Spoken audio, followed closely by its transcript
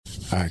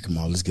All right, come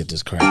on, let's get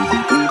this cracking. It's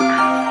me.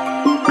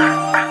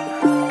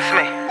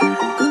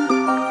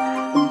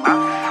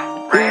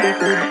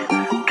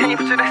 Can you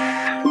picture this?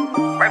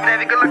 Baby,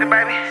 David, good looking,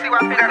 baby.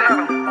 CYP got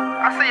another one.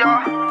 I see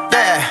y'all.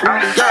 Yeah.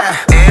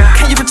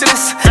 Can you picture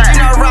this? You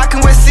know,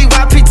 rocking with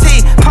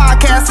CYPT.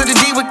 Podcast of the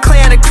D with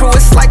Clay and the crew.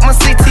 It's like my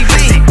CTV.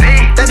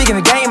 They be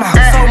giving game out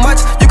so much,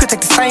 you could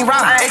take the same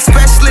route.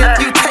 Especially if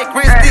you take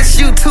risks,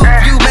 this YouTube,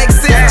 you make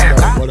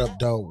sense. What up,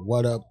 doe?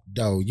 What up,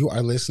 doe? You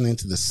are listening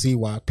to the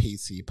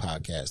CYPT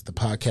podcast, the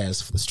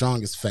podcast for the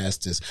strongest,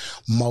 fastest,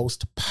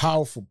 most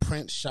powerful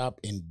print shop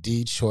in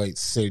Detroit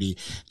City.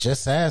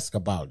 Just ask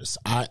about us.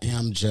 I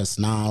am Just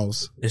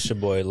Niles. It's your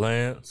boy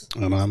Lance.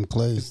 And I'm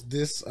Clay.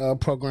 This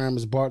program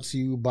is brought to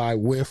you by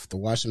Whiff, the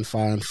Wash and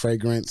Fine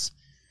Fragrance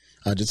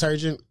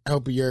detergent.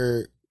 Help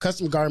your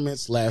custom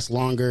garments last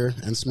longer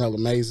and smell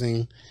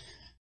amazing.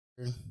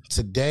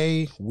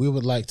 Today, we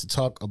would like to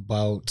talk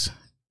about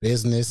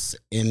business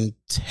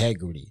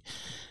integrity.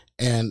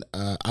 And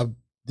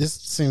this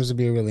seems to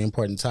be a really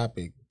important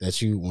topic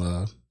that you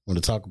want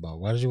to talk about.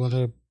 Why did you want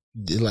to,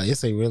 like,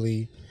 it's a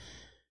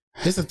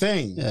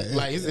thing. Yeah,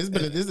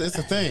 it's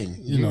a thing.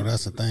 You know,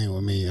 that's the thing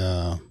with me.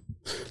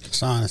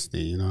 It's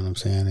honesty, you know what I'm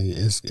saying?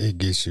 It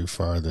gets you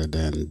farther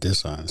than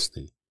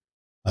dishonesty.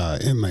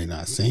 It may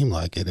not seem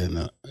like it in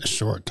the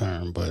short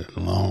term, but in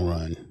the long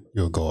run,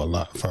 you'll go a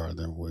lot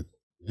farther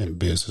in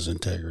business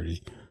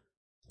integrity.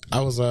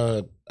 I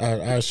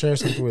shared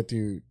something with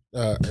you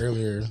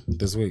earlier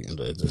this week,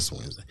 this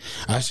Wednesday.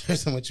 I shared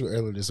something with you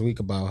earlier this week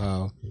about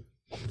how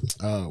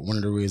one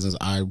of the reasons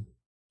I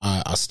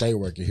stay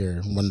working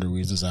here, one of the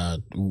reasons I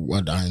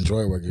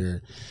enjoy working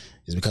here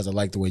is because I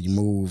like the way you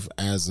move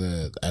as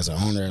an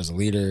owner, as a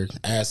leader,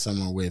 as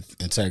someone with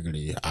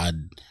integrity.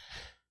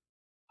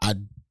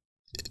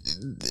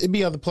 It'd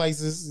be other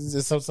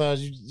places.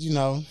 Sometimes you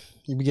know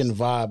you be getting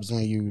vibes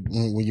when you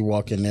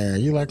walk in there.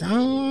 You're like, I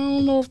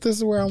don't know if this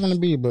is where I want to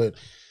be, but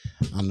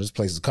this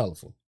place is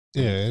colorful.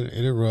 Yeah,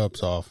 it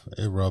rubs off.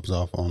 It rubs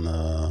off on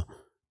the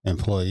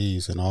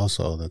employees and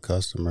also the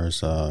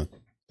customers.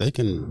 They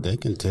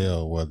can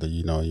tell whether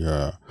you're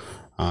an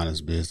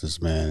honest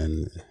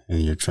businessman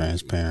and you're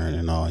transparent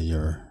in all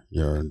your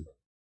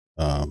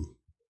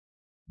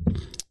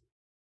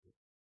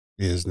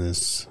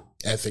business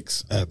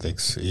ethics.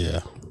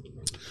 Yeah.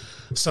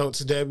 So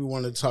today we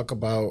want to talk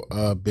about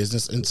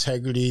business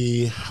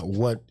integrity,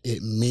 what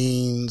it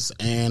means,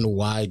 and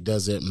why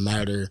does it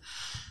matter.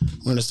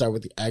 We're going to start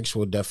with the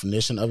actual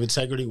definition of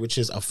integrity, which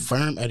is a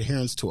firm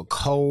adherence to a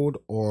code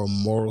or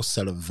moral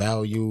set of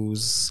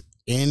values.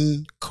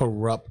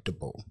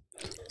 Incorruptible.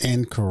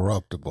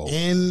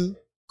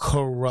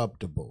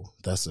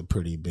 That's a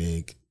pretty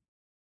big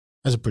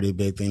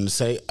thing to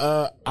say.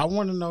 I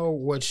want to know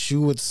what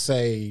you would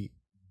say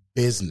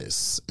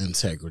business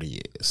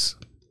integrity is.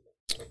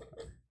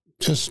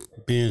 Just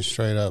being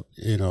straight up,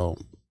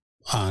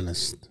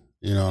 honest.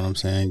 You know what I'm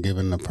saying?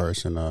 Giving the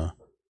person a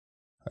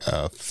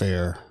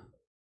fair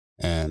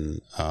and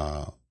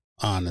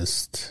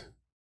honest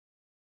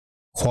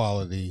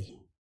quality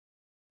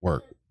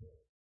work.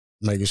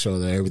 Making sure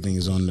that everything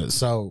is on the.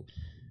 So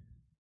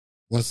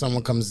when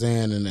someone comes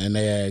in and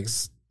they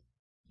ask,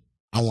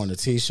 I want a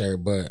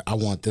t-shirt, but I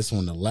want this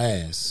one to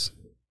last.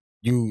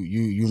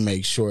 You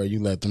make sure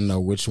you let them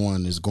know which one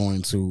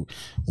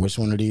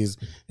of these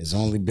is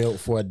only built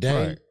for a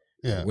day. Right.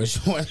 Yeah. Which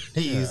one of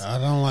these I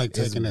don't like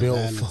is taking built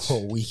advantage for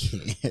a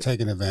weekend.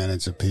 Taking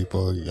advantage of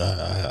people.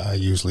 I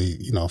usually,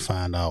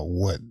 find out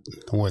what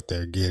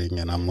they're getting,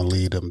 and I'm gonna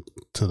lead them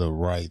to the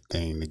right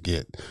thing to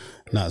get,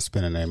 not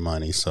spending their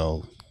money.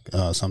 So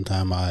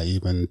sometimes I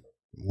even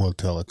will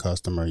tell a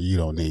customer, you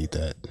don't need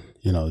that.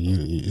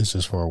 It's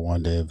just for a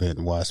one-day event.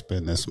 Why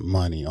spend this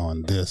money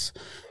on this?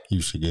 You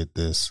should get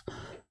this.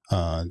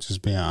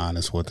 Just being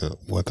honest with them.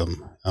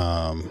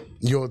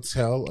 You'll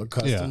tell a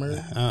customer?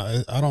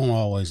 Yeah, I don't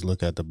always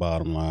look at the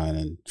bottom line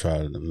and try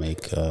to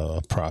make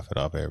a profit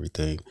off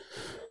everything.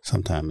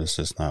 Sometimes it's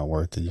just not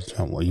worth it.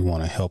 You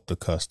want to help the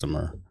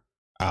customer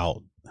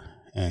out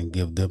and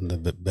give them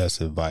the best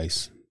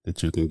advice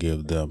that you can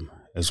give them,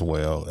 as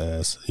well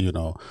as,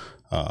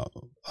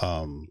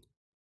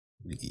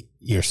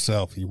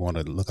 yourself. You want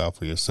to look out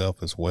for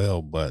yourself as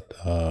well, but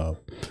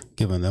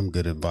giving them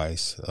good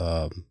advice,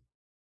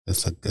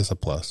 it's a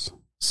plus.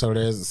 So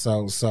there's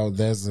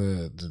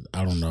a,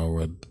 I don't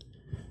know,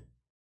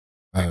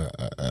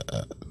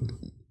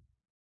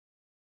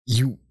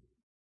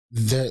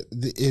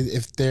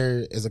 if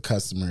there is a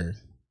customer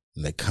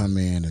and they come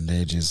in and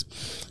they're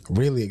just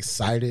really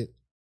excited,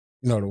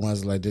 the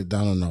ones like that,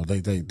 I don't know,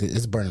 they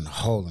it's burning a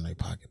hole in their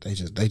pocket. They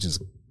just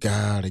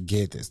gotta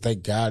get this. They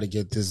gotta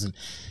get this,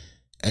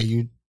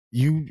 and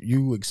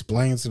you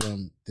explain to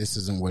them, this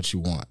isn't what you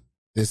want.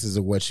 This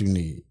isn't what you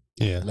need.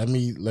 Yeah. Let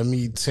me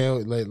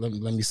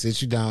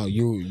sit you down.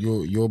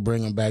 You'll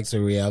bring them back to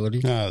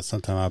reality.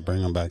 Sometimes I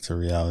bring them back to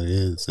reality.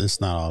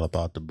 It's not all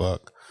about the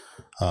buck.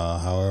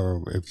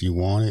 However, if you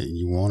want it,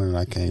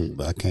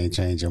 I can't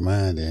change your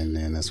mind, and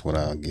then that's what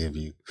I'll give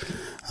you.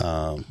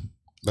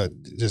 But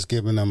just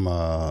giving them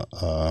a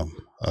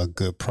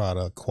good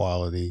product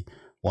quality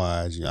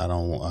wise. I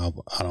don't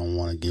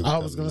want to give. I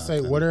was going to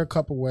say, what are a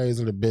couple ways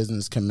that a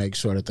business can make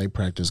sure that they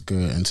practice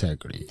good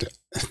integrity?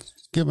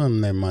 Give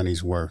them their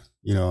money's worth.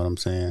 You know what I'm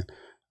saying?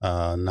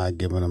 Not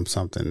giving them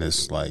something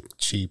that's like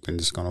cheap and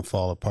just going to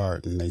fall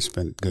apart, and they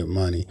spent good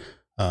money.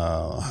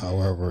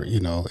 However, you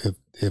know,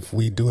 if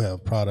we do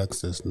have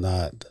products that's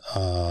not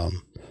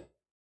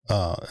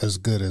as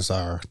good as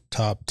our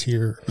top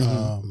tier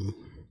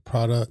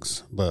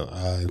products, but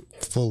I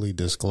fully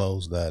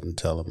disclose that and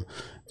tell them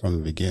from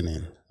the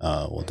beginning,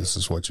 well, this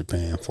is what you're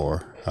paying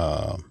for.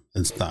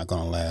 It's not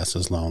going to last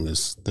as long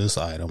as this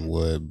item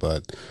would,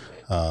 but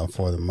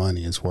for the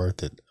money, it's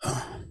worth it.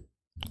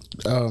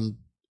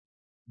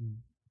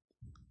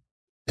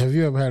 Have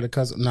you ever had a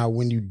customer? Now,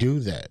 when you do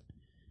that,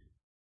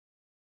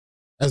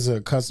 has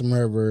a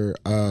customer ever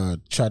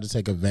tried to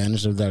take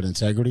advantage of that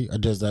integrity, or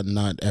does that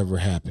not ever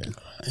happen?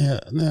 Yeah,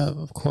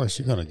 of course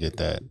you're gonna get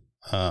that.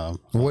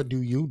 What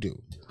do you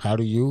do? How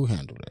do you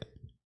handle that?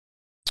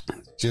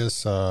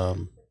 Just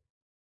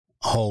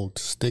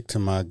stick to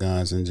my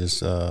guns and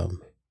just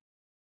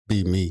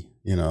be me.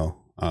 You know,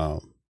 a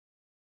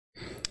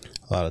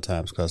lot of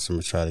times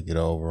customers try to get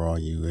over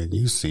on you, and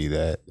you see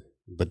that.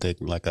 But they,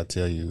 like I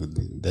tell you,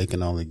 they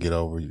can only get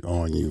over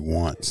on you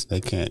once.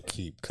 They can't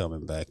keep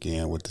coming back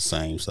in with the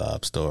same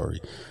sob story.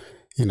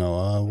 You know,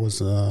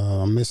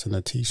 I'm missing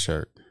a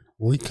T-shirt.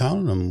 We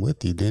counted them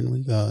with you, didn't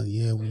we? Yeah,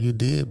 you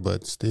did,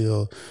 but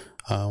still,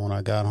 when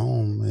I got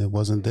home, it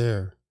wasn't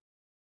there.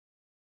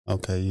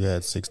 Okay, you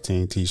had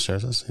 16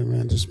 T-shirts. I said,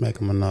 man, just make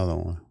them another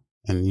one.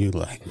 And you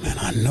like, man,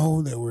 I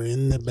know that we're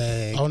in the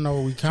bag. Oh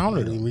no, we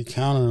counted them. We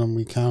counted them.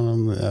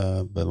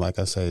 But like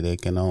I say, they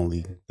can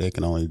only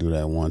do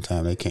that one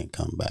time. They can't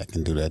come back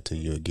and do that to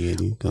you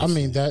again.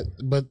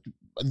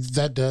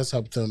 That does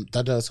help them.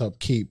 That does help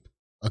keep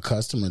a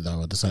customer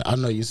though. At the same, I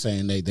know you're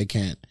saying they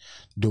can't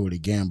do it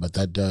again, but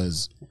that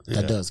does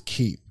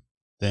keep.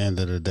 At the end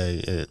of the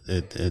day,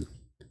 it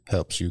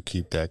helps you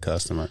keep that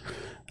customer.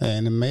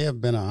 And it may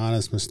have been an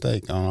honest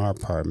mistake on our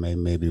part.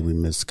 Maybe we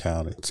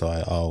miscounted. So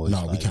I always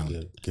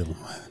give them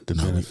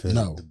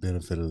the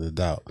benefit of the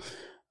doubt.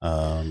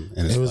 And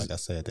it's like I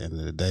said, at the end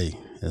of the day,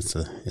 it's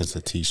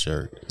a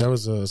T-shirt. There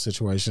was a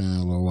situation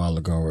a little while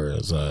ago where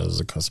it was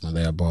a customer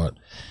they had bought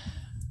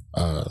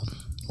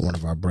one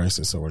of our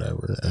bracelets or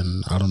whatever,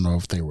 and I don't know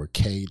if they were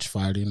cage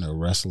fighting or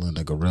wrestling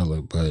a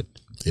gorilla, but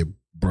it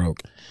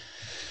broke.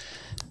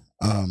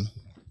 And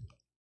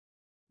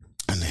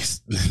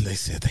they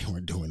said they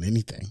weren't doing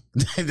anything.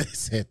 They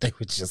said they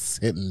were just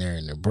sitting there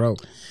and it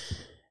broke.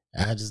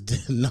 I just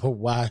didn't know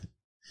why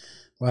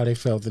they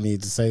felt the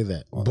need to say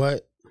that.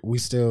 But we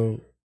still,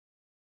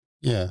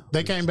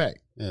 they came back.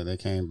 Yeah, they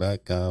came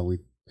back. We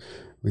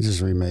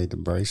just remade the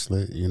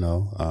bracelet. You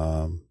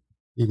know,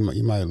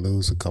 you might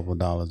lose a couple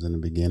dollars in the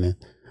beginning,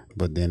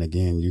 but then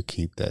again, you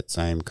keep that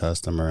same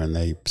customer and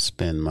they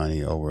spend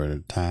money over the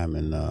time.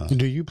 And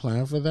do you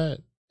plan for that?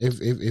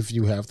 If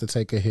you have to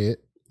take a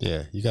hit.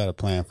 Yeah, you got a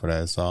plan for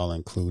that. It's all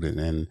included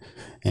in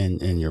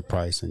your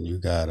pricing. You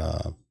got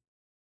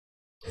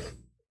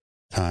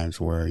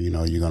times where, you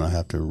know, you're going to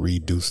have to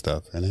redo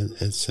stuff, and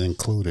it's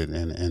included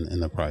in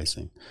the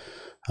pricing.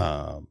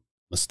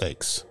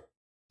 Mistakes.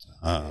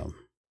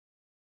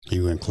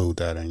 You include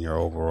that in your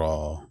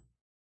overall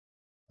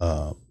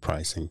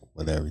pricing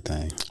with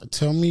everything.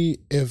 Tell me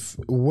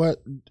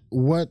what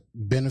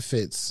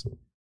benefits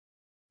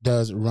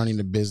does running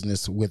a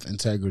business with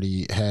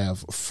integrity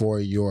have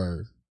for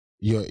your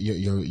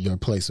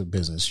place of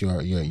business,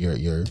 your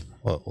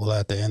well,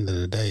 at the end of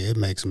the day, it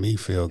makes me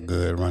feel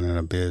good running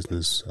a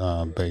business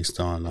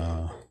based on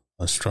a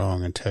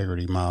strong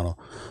integrity model,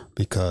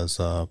 because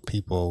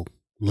people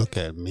look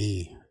at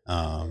me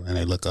and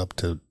they look up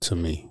to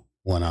me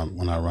when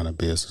I run a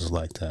business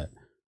like that,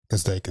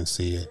 because they can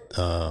see it.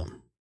 A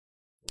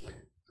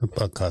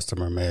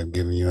customer may have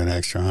given you an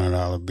extra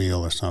 $100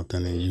 bill or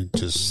something, and you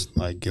just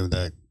like give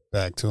that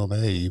back to them.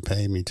 Hey, you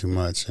paid me too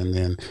much, and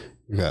then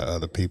you got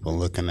other people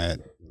looking at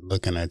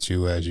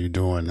you as you're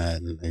doing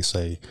that, and they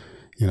say,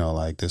 you know,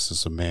 like, this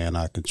is a man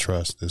I can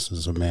trust. This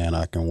is a man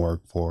I can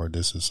work for.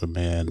 This is a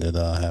man that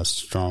has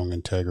strong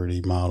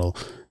integrity model,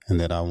 and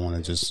that I want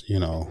to just, you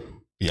know,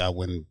 I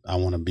want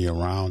to be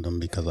around them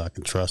because I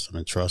can trust them,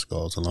 and trust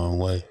goes a long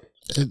way.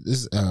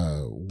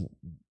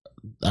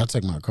 I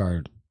take my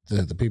card.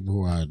 The people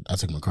who I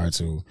take my card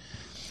to,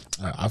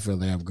 I feel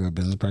they have good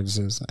business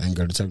practices and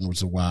good integrity, which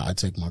is why I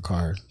take my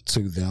card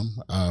to them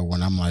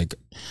when I'm like,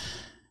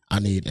 I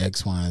need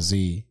X, Y, and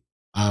Z.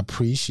 I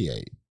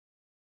appreciate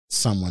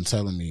someone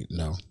telling me,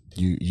 no,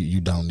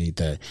 you don't need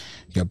that.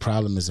 Your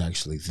problem is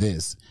actually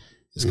this.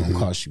 It's going to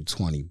cost you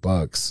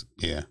 $20.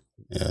 Yeah.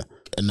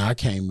 And I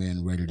came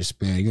in ready to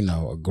spend,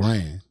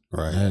 $1,000.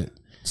 Right.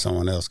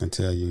 Someone else can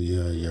tell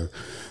you,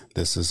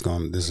 this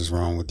is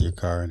wrong with your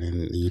car, and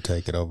then you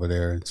take it over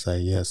there and say,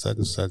 yeah, such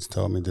and such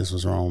told me this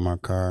was wrong with my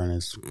car, and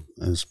it's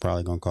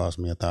probably going to cost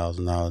me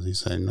 $1,000. He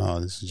said, no,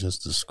 this is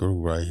just a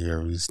screw right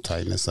here. We just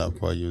tighten this up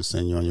for you and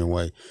send you on your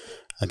way.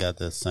 I got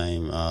that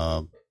same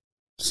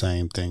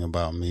thing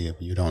about me. If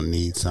you don't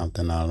need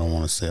something, I don't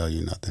want to sell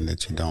you nothing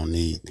that you don't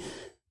need.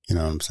 You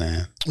know what I'm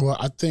saying? Well,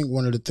 I think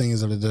one of the things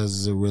that it does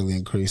is it really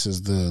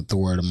increases the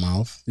word of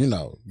mouth. You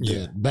know,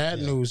 bad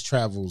news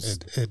travels.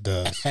 It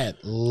does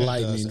at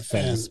lightning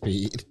fast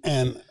speed.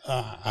 And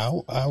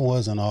I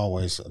wasn't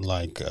always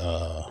like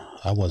that.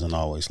 I wasn't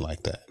always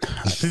like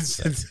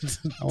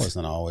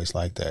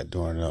that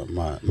during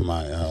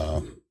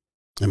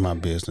in my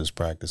business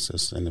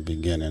practices in the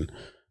beginning.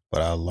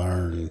 But I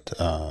learned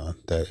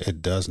that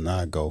it does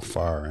not go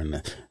far,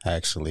 and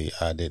actually,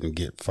 I didn't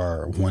get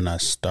far. When I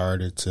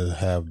started to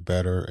have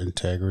better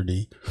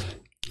integrity,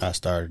 I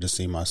started to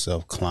see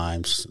myself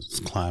climb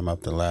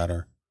up the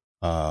ladder,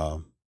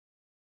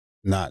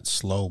 not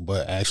slow,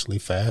 but actually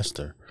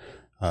faster,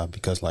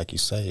 because, like you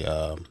say,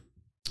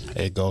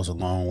 it goes a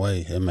long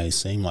way. It may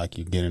seem like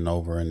you're getting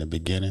over in the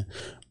beginning,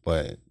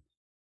 but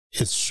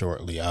it's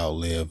shortly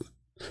outlived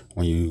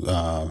when you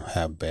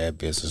have bad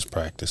business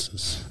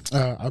practices.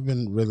 I've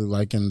been really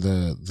liking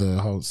the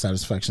whole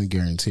satisfaction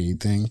guarantee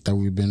thing that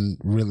we've been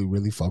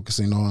really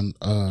focusing on.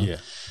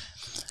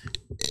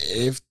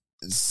 If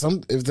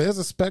there's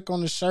a speck on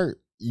the shirt,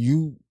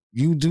 you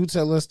do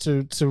tell us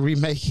to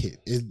remake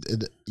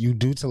it. You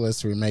do tell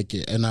us to remake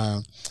it, and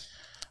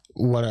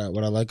what I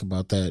like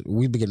about that,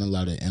 we've been getting a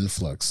lot of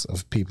influx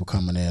of people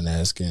coming in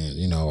asking,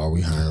 you know, are we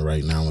hiring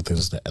right now with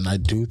this? And I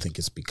do think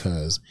it's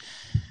because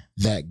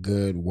that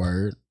good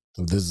word,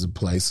 this is a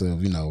place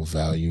of, you know,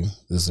 value.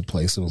 This is a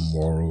place of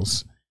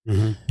morals.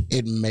 Mm-hmm.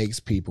 It makes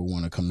people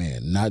want to come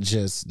in, not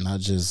just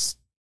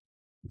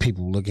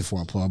people looking for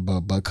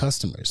employment, but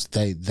customers.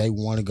 They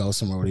want to go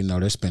somewhere where they know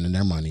they're spending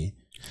their money,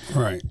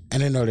 right?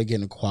 And they know they're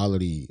getting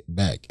quality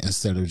back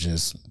instead of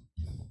just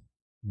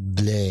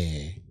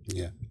bleh.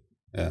 Yeah.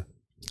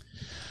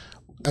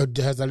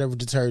 Has that ever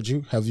deterred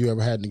you? Have you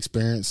ever had an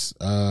experience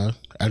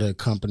at a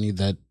company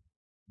that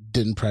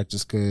didn't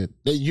practice good?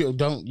 You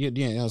don't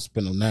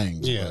spend no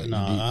names. Yeah, no,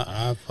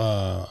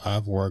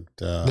 I've worked.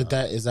 But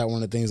is that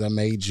one of the things that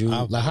made you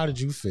how did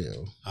you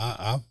feel?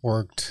 I've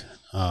worked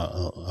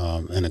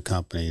in a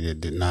company that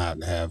did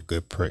not have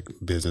good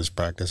business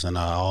practice, and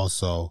I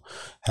also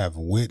have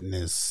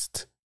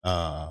witnessed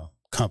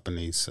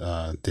companies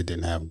that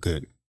didn't have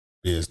good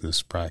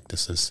business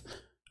practices.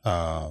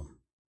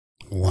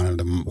 One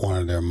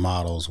of their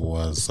models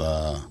was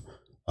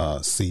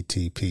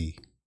CTP.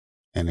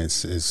 And it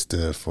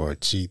stood for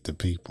cheat the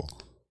people.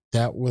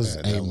 That was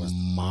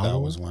model? That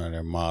was one of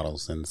their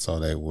models. And so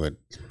they would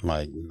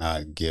like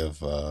not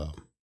give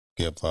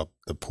up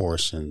the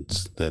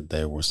portions that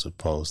they were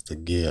supposed to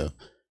give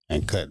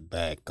and cut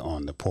back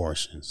on the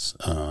portions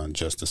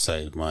just to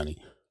save money.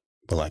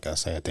 But like I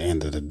say, at the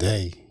end of the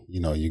day, you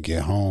know, you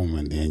get home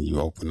and then you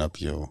open up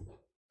your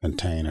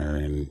container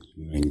and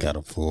you ain't got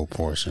a full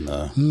portion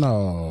of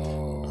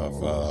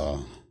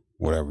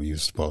whatever you're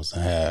supposed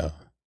to have.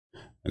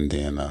 And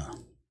then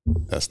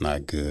that's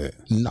not good.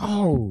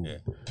 No. Yeah.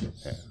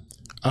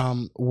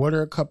 What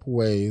are a couple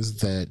ways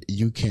that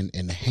you can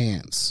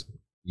enhance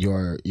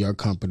your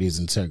company's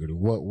integrity?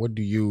 What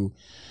do you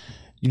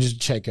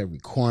just check every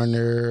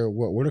corner?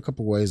 What are a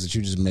couple ways that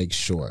you just make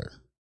sure?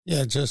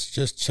 Yeah,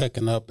 just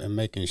checking up and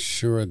making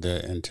sure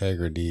that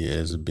integrity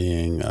is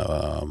being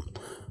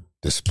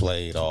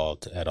displayed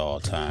at all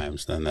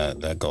times. And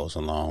that goes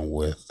along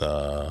with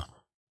the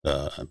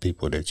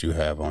people that you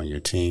have on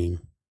your team.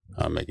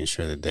 Making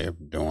sure that they're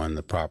doing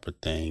the proper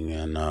thing,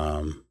 and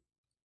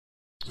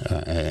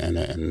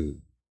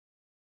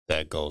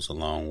that goes a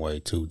long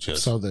way too.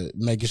 Just so that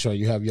making sure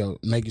your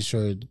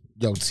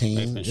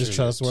team is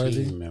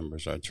trustworthy. Your team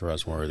members are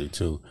trustworthy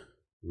too.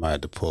 You might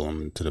have to pull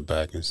them to the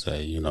back and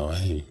say, you know,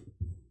 hey,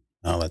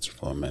 I'll let you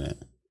for a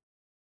minute.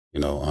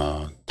 You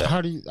know, how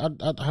do you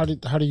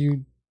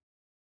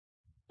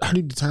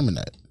determine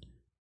that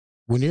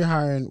when you're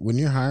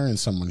hiring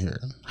someone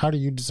here? How do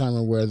you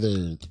determine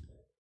whether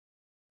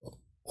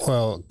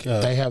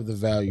they have the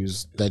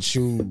values that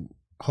you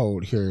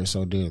hold here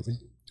so dearly?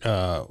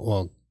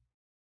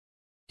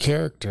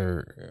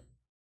 Character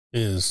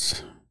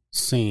is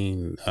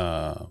seen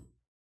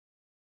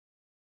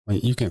when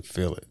you can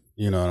feel it.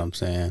 You know what I'm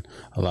saying?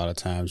 A lot of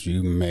times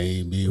you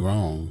may be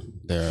wrong.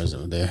 There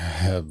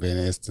have been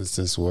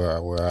instances where I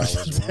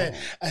was wrong,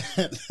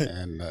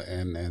 and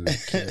the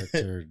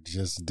character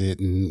just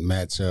didn't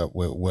match up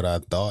with what I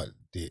thought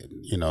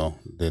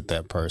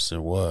that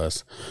person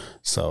was.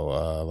 So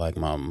like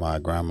my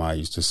grandma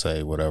used to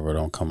say, whatever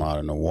don't come out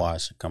in the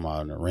wash, come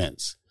out in the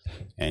rinse.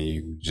 And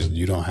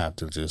you don't have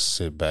to just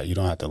sit back. You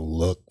don't have to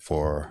look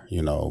for,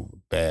 you know,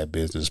 bad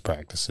business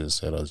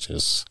practices. It'll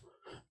just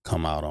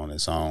come out on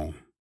its own.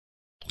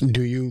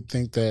 Do you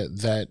think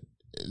that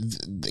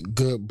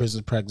good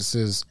business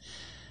practices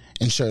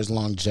ensures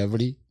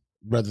longevity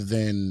rather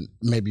than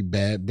maybe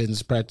bad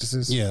business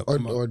practices? Yeah, or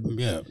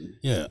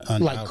yeah,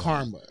 like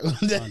karma,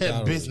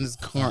 business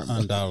karma.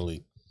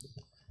 Undoubtedly,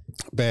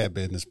 bad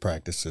business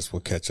practices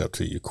will catch up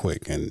to you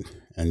quick, and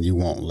you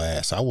won't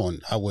last. I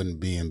wouldn't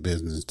be in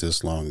business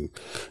this long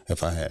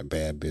if I had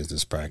bad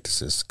business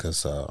practices,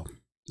 because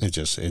it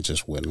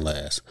just wouldn't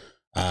last.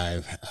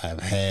 I've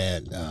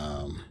had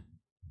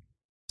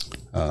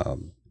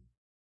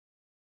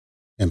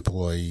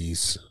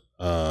employees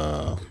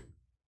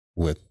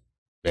with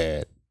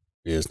bad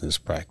business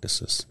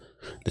practices.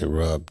 They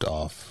rubbed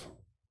off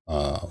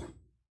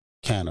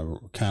kind of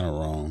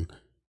wrong,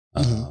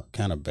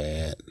 kind of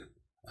bad.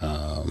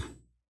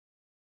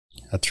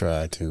 I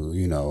try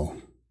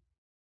to,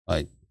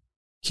 like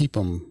keep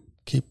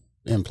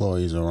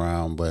employees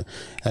around, but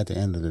at the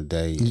end of the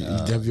day,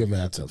 have you ever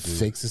had to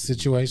fix the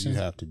situation? You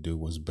have to do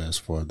what's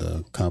best for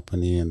the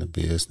company and the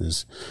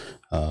business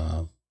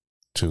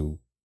to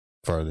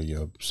further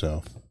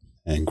yourself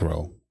and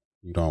grow.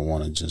 You don't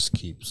want to just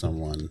keep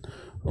someone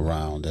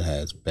around that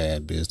has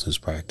bad business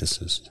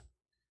practices.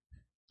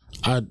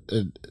 I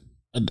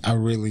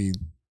really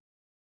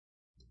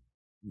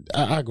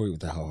agree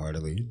with that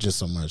wholeheartedly. Just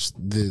so much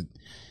the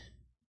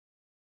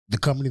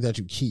company that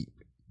you keep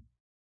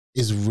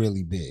is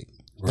really big.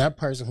 Right. That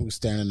person who's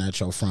standing at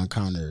your front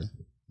counter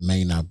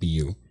may not be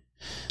you.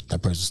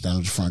 That person standing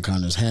at your front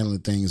counter is handling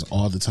things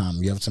all the time.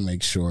 You have to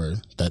make sure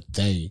that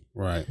they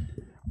are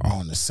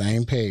on the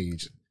same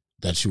page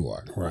that you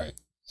are. Right.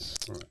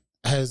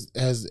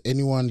 Has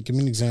anyone, give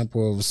me an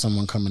example of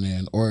someone coming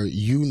in or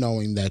you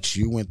knowing that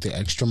you went the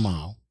extra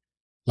mile,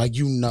 like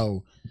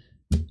you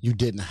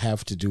didn't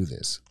have to do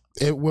this.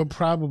 It will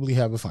probably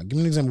have a fun. Give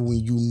me an example when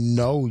you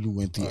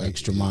went the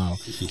extra mile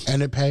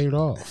and it paid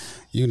off.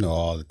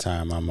 All the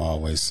time I'm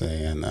always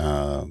saying,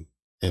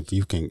 if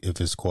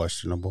it's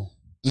questionable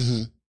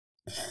and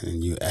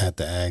you have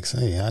to ask,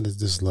 hey, how does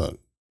this look?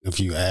 If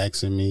you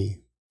asking me,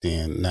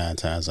 then 9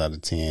 times out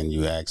of 10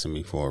 you asking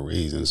me for a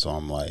reason. So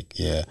I'm like,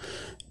 yeah,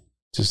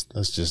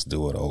 let's just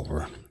do it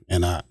over.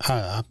 And I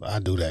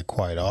do that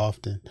quite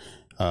often.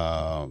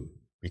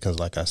 Because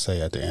like I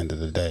say, at the end of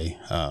the day,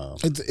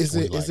 is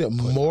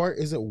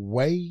it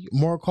way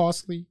more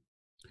costly?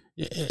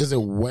 Is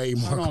it way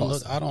more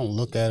costly? I don't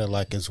look at it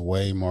like it's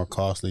way more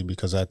costly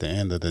because at the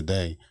end of the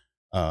day,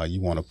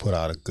 you want to put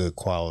out a good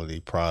quality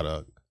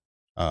product.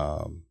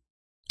 And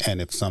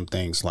if some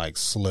things like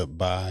slip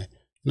by,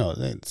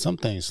 some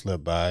things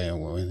slip by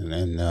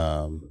and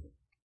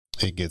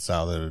it gets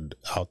out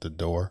the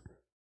door.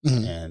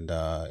 Mm-hmm. And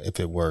if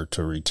it were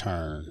to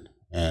return,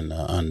 and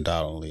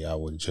undoubtedly, I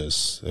would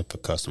just, if a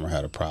customer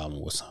had a problem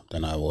with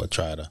something, I would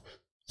try to,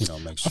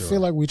 make sure. I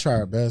feel like we try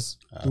our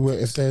best.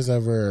 If there's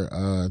ever,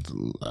 I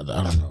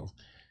don't know,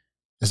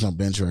 there's no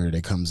obituary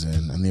that comes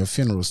in, and their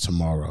funeral's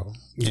tomorrow.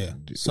 Yeah,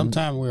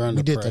 sometimes we're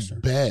under pressure. We did the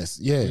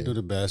best. Yeah, we do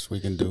the best we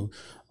can do.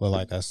 But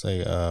like I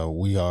say,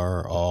 we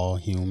are all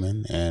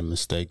human, and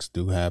mistakes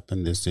do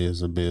happen. This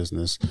is a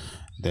business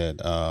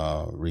that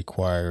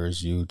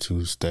requires you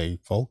to stay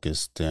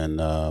focused, and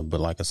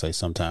but like I say,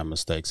 sometimes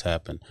mistakes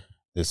happen.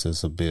 This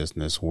is a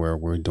business where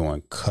we're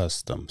doing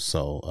custom,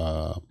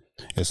 so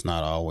it's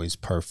not always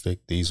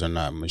perfect. These are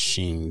not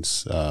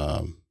machines.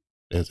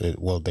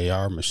 Well, they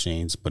are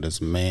machines, but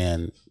it's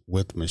man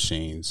with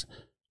machines,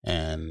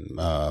 and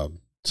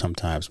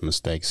sometimes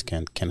mistakes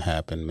can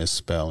happen,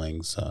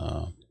 misspellings,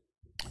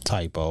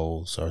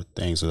 typos, or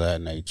things of that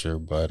nature.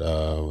 But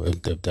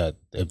if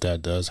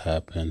that does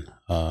happen,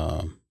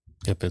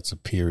 if it's a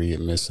period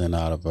missing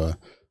out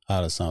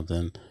of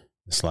something,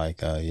 it's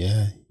like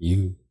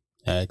you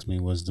asked me,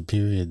 was the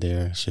period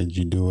there? Should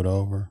you do it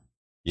over?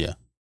 Yeah,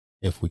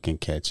 if we can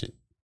catch it.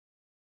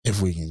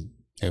 If we can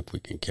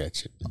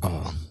catch it.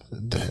 Oh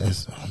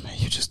man,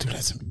 you just do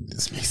that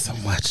to me so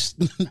much.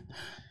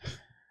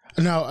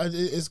 No,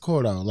 it's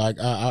cool though. Like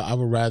I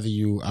would rather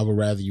you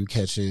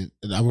catch it.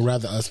 I would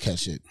rather us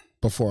catch it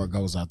before it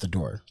goes out the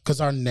door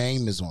because our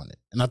name is on it,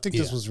 and I think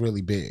this was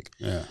really big.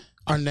 Yeah,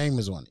 our name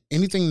is on it.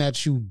 Anything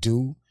that you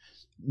do,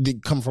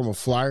 come from a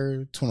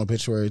flyer to an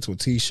obituary to a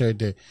T-shirt,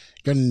 that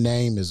your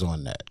name is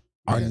on that.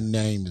 Our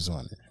name is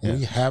on it. And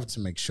we have to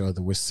make sure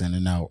that we're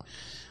sending out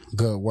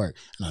good work,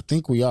 and I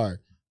think we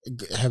are.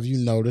 Have you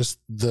noticed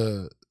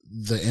the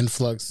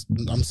influx?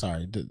 I'm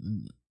sorry,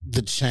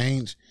 the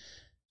change.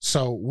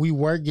 So we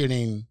were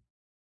getting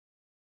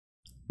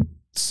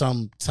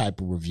some type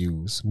of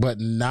reviews, but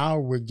now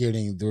we're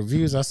getting the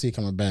reviews I see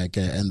coming back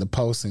and the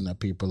posting that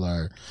people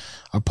are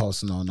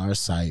posting on our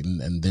site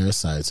and their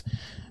sites.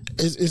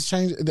 It's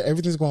changed.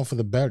 Everything's going for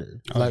the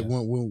better.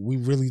 When we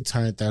really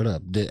turned that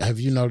up. Have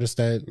you noticed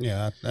that?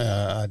 Yeah,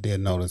 I did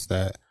notice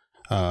that.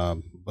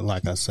 But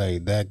like I say,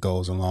 that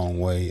goes a long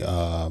way.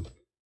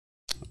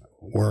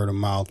 Word of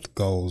mouth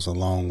goes a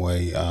long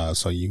way.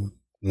 So you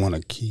want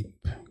to keep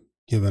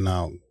giving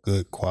out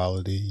good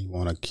quality. You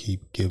want to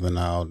keep giving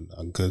out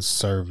a good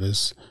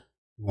service.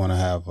 You want to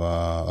have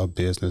a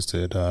business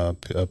that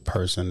a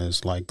person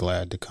is like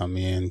glad to come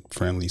in,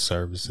 friendly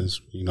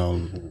services,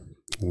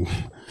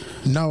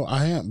 No,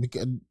 I am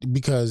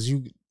because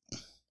you.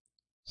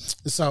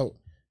 So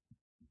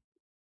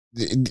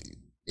it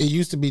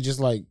used to be just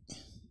like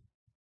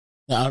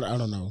I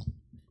don't know.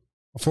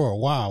 For a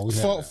while,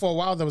 for a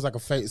while there was like a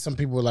phase. Some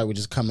people would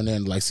just coming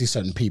in like see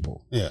certain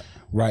people. Yeah,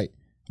 right.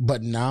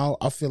 But now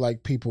I feel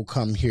like people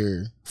come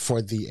here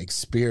for the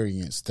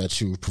experience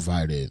that you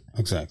provided.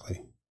 Exactly.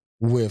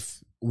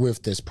 With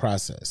this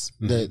process,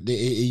 it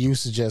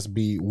used to just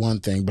be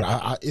one thing,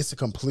 but it's a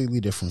completely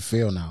different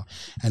feel now,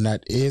 and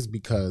that is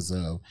because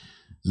of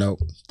Nope.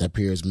 That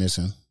period is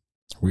missing.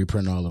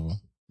 Reprint all of them.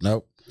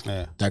 Nope.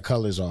 Yeah. That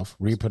color's off.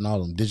 Reprint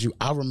all of them.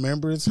 I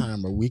remember a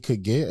time where we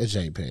could get a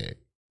JPEG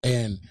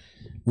and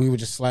we would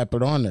just slap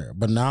it on there.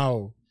 But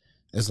now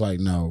it's like,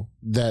 no,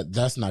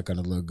 that's not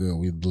going to look good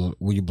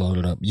when you blow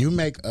it up. You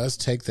make us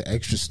take the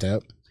extra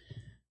step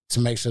to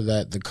make sure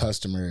that the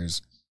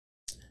customer's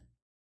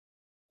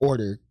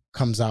order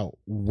comes out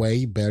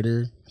way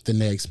better than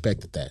they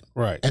expected that.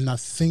 Right. And I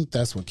think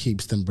that's what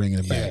keeps them bringing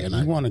it back. And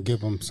you want to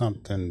give them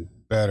something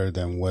better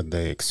than what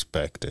they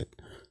expected.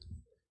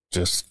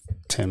 Just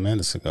 10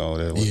 minutes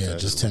ago.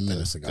 Just 10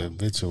 minutes ago. The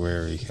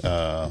obituary.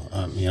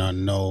 I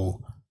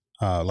know,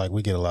 like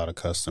we get a lot of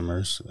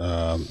customers,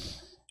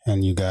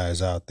 and you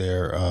guys out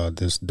there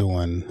just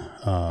doing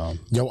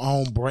your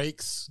own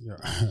breaks.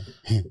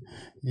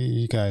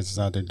 You guys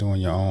out there doing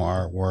your own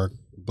artwork.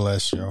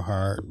 Bless your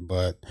heart,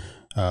 but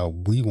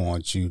we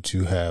want you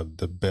to have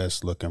the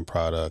best looking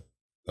product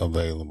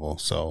available.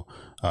 So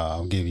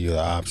I'll give you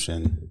the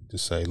option to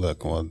say,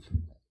 look, well,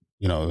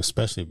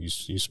 especially if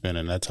you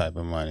spending that type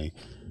of money.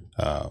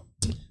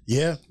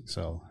 Yeah.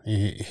 So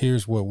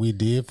here's what we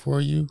did for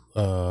you.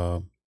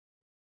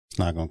 It's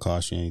not going to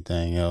cost you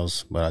anything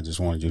else, but I just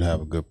wanted you to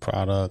have a good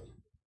product,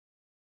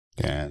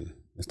 and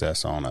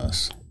that's on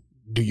us.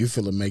 Do you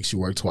feel it makes you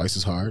work twice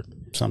as hard?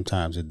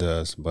 Sometimes it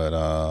does,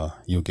 but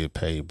you'll get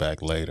paid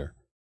back later.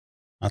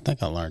 I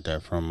think I learned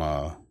that from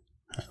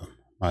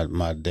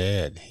my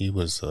dad. He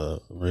was a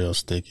real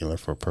stickler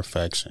for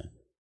perfection.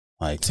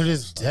 Like to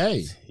this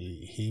day,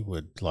 he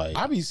would like.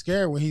 I be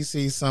scared when he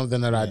sees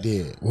something that I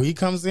did. When he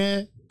comes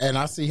in and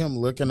I see him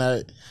looking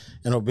at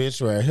an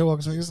obituary, he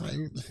walks me. He's like,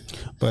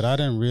 but I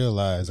didn't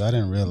realize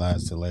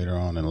till later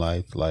on in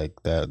life,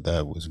 like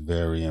that was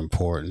very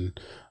important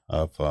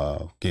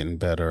of getting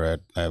better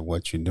at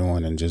what you're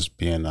doing and just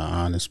being an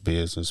honest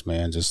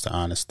businessman, just the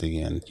honesty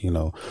and,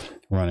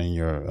 running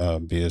your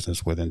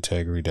business with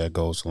integrity that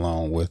goes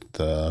along with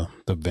the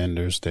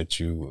vendors that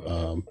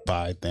you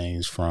buy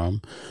things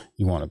from.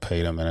 You want to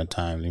pay them in a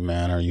timely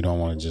manner. You don't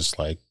want to just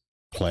like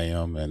play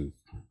them and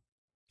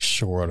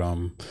short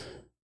them.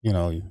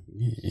 You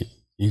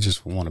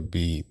just want to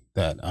be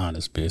that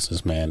honest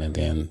businessman, and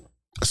then.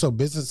 So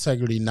business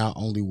integrity not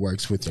only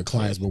works with your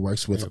clients, but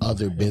works with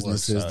other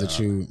businesses that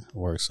you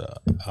works out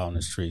on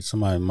the street.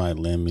 Somebody might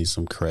lend me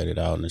some credit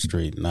out in the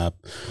street, and I've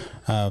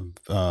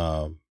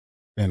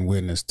been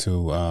witness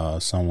to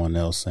someone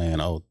else saying,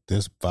 "Oh,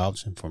 this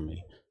vouching for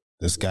me.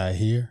 This guy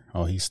here,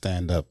 oh, he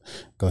stand up.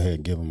 Go ahead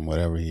and give him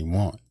whatever he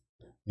want."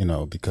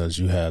 Because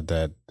you have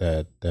that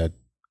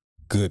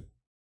good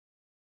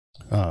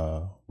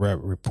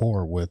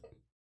rapport with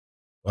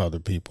other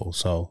people,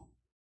 so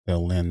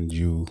they'll lend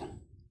you.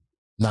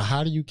 Now,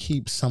 how do you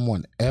keep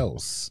someone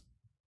else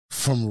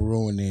from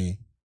ruining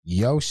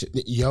your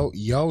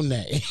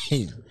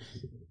name?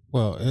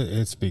 Well,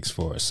 it speaks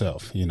for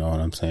itself. You know what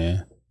I'm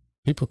saying?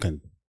 People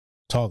can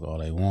talk all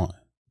they want.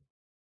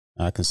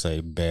 I can say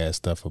bad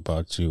stuff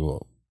about you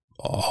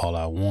all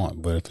I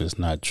want, but if it's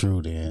not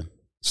true, then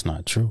it's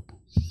not true.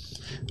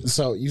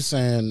 So you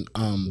saying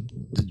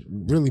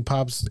really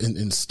Pops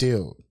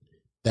instilled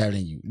that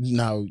in you.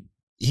 Now,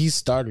 he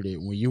started it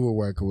when you were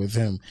working with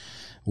him.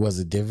 Was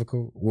it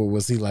difficult?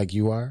 Was he like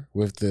you are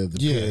with the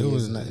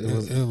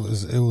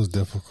it was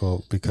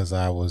difficult because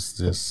I was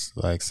just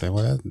like saying,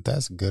 well,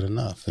 that's good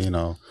enough. I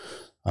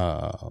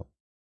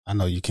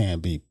know you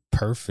can't be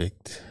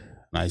perfect.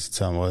 And I used to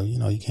tell him, well,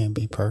 you can't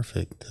be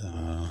perfect.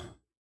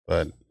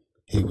 But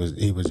he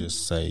would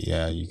just say,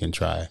 yeah, you can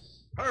try.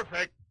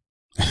 Perfect.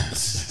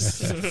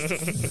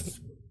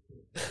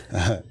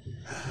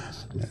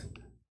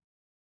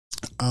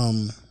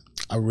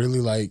 I really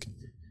like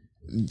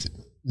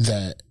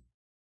that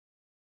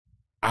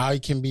I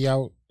can be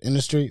out in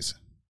the streets,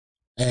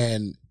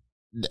 and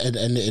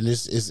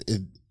this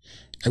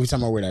every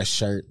time I wear that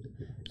shirt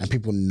and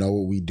people know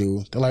what we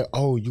do, they're like,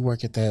 "Oh, you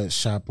work at that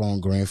shop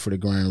on Grand for the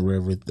Grand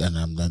River,"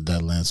 and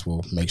that Lance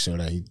will make sure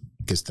that he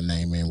gets the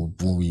name in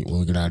when we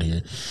get out of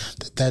here.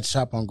 That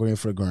shop on Grand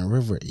for the Grand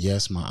River.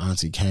 Yes, my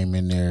auntie came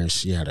in there.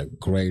 She had a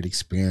great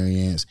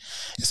experience.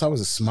 It's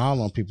always a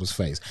smile on people's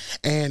face,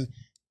 and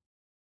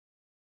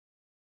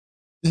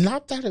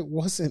not that it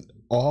wasn't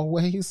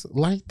always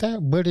like that,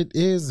 but it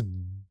is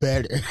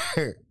better.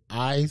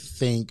 I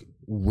think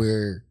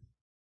we're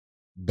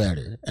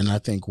better, and I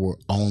think we're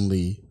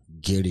only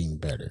getting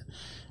better.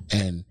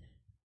 And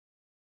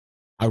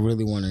I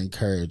really want to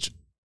encourage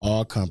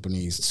all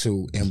companies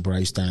to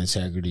embrace that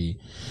integrity,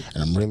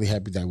 and I'm really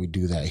happy that we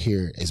do that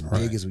here as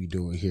big as we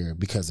do it here,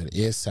 because it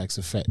is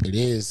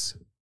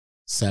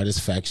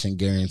satisfaction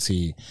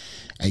guaranteed,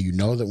 and you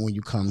know that when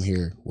you come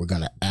here, we're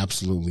gonna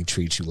absolutely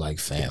treat you like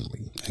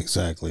family.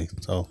 Exactly.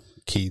 So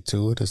key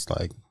to it is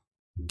like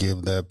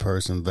give that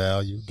person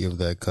value, give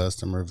that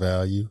customer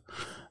value,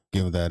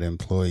 give that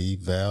employee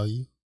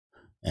value,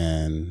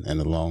 and in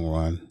the long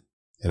run,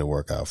 it'll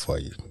work out for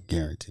you,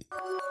 guaranteed.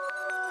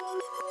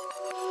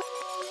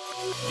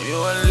 You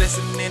are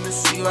listening to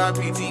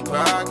CYPT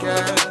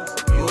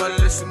podcast. You are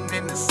listening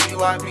listening to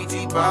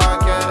CYPT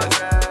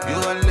Podcast. You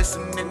are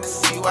listening to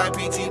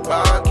CYPT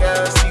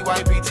Podcast.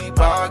 CYPT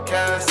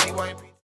Podcast. CYPT.